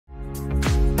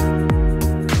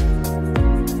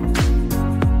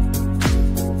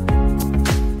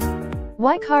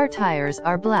Why car tires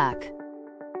are black?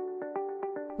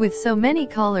 With so many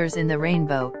colors in the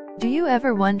rainbow, do you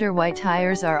ever wonder why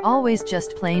tires are always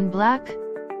just plain black?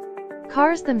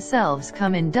 Cars themselves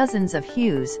come in dozens of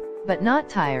hues, but not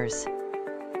tires.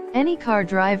 Any car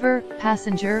driver,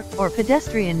 passenger, or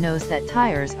pedestrian knows that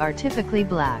tires are typically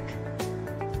black.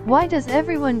 Why does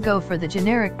everyone go for the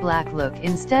generic black look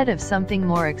instead of something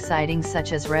more exciting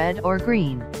such as red or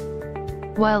green?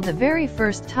 While the very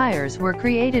first tires were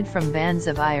created from bands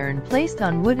of iron placed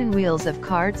on wooden wheels of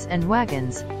carts and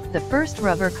wagons, the first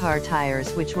rubber car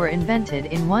tires, which were invented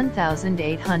in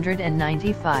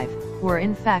 1895, were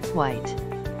in fact white.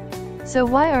 So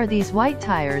why are these white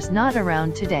tires not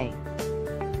around today?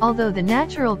 Although the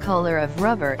natural color of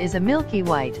rubber is a milky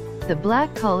white, the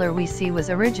black color we see was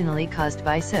originally caused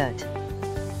by soot.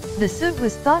 The soot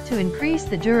was thought to increase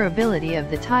the durability of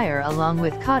the tire along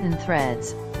with cotton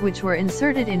threads, which were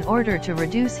inserted in order to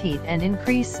reduce heat and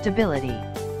increase stability.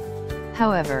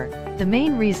 However, the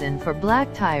main reason for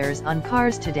black tires on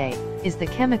cars today is the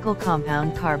chemical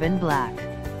compound carbon black.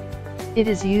 It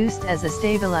is used as a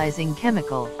stabilizing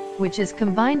chemical, which is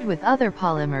combined with other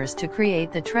polymers to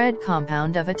create the tread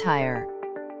compound of a tire.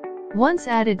 Once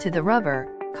added to the rubber,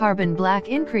 carbon black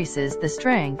increases the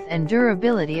strength and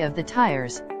durability of the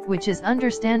tires, which is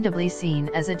understandably seen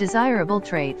as a desirable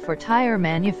trait for tire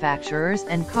manufacturers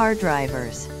and car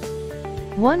drivers.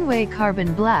 One way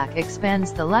carbon black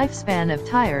expands the lifespan of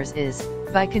tires is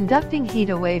by conducting heat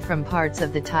away from parts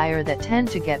of the tire that tend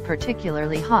to get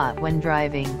particularly hot when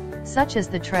driving, such as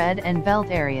the tread and belt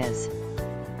areas.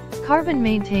 Carbon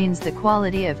maintains the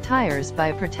quality of tires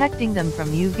by protecting them from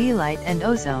UV light and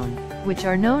ozone, which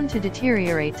are known to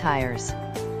deteriorate tires.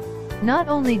 Not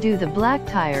only do the black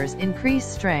tires increase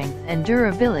strength and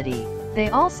durability,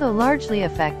 they also largely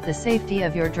affect the safety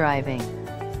of your driving.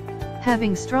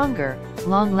 Having stronger,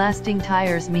 long-lasting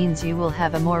tires means you will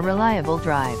have a more reliable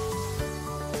drive.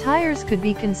 Tires could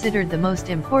be considered the most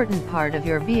important part of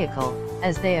your vehicle,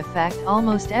 as they affect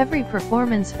almost every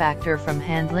performance factor from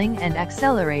handling and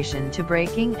acceleration to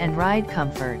braking and ride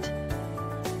comfort.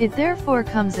 It therefore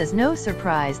comes as no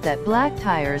surprise that black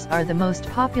tires are the most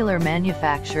popular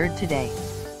manufactured today.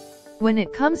 When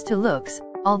it comes to looks,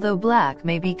 although black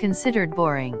may be considered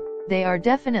boring, they are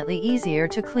definitely easier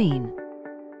to clean.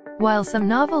 While some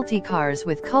novelty cars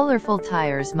with colorful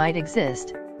tires might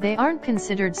exist, they aren't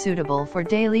considered suitable for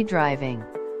daily driving.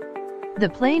 The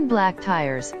plain black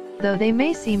tires, though they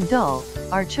may seem dull,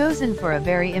 are chosen for a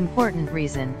very important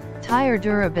reason: tire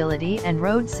durability and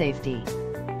road safety.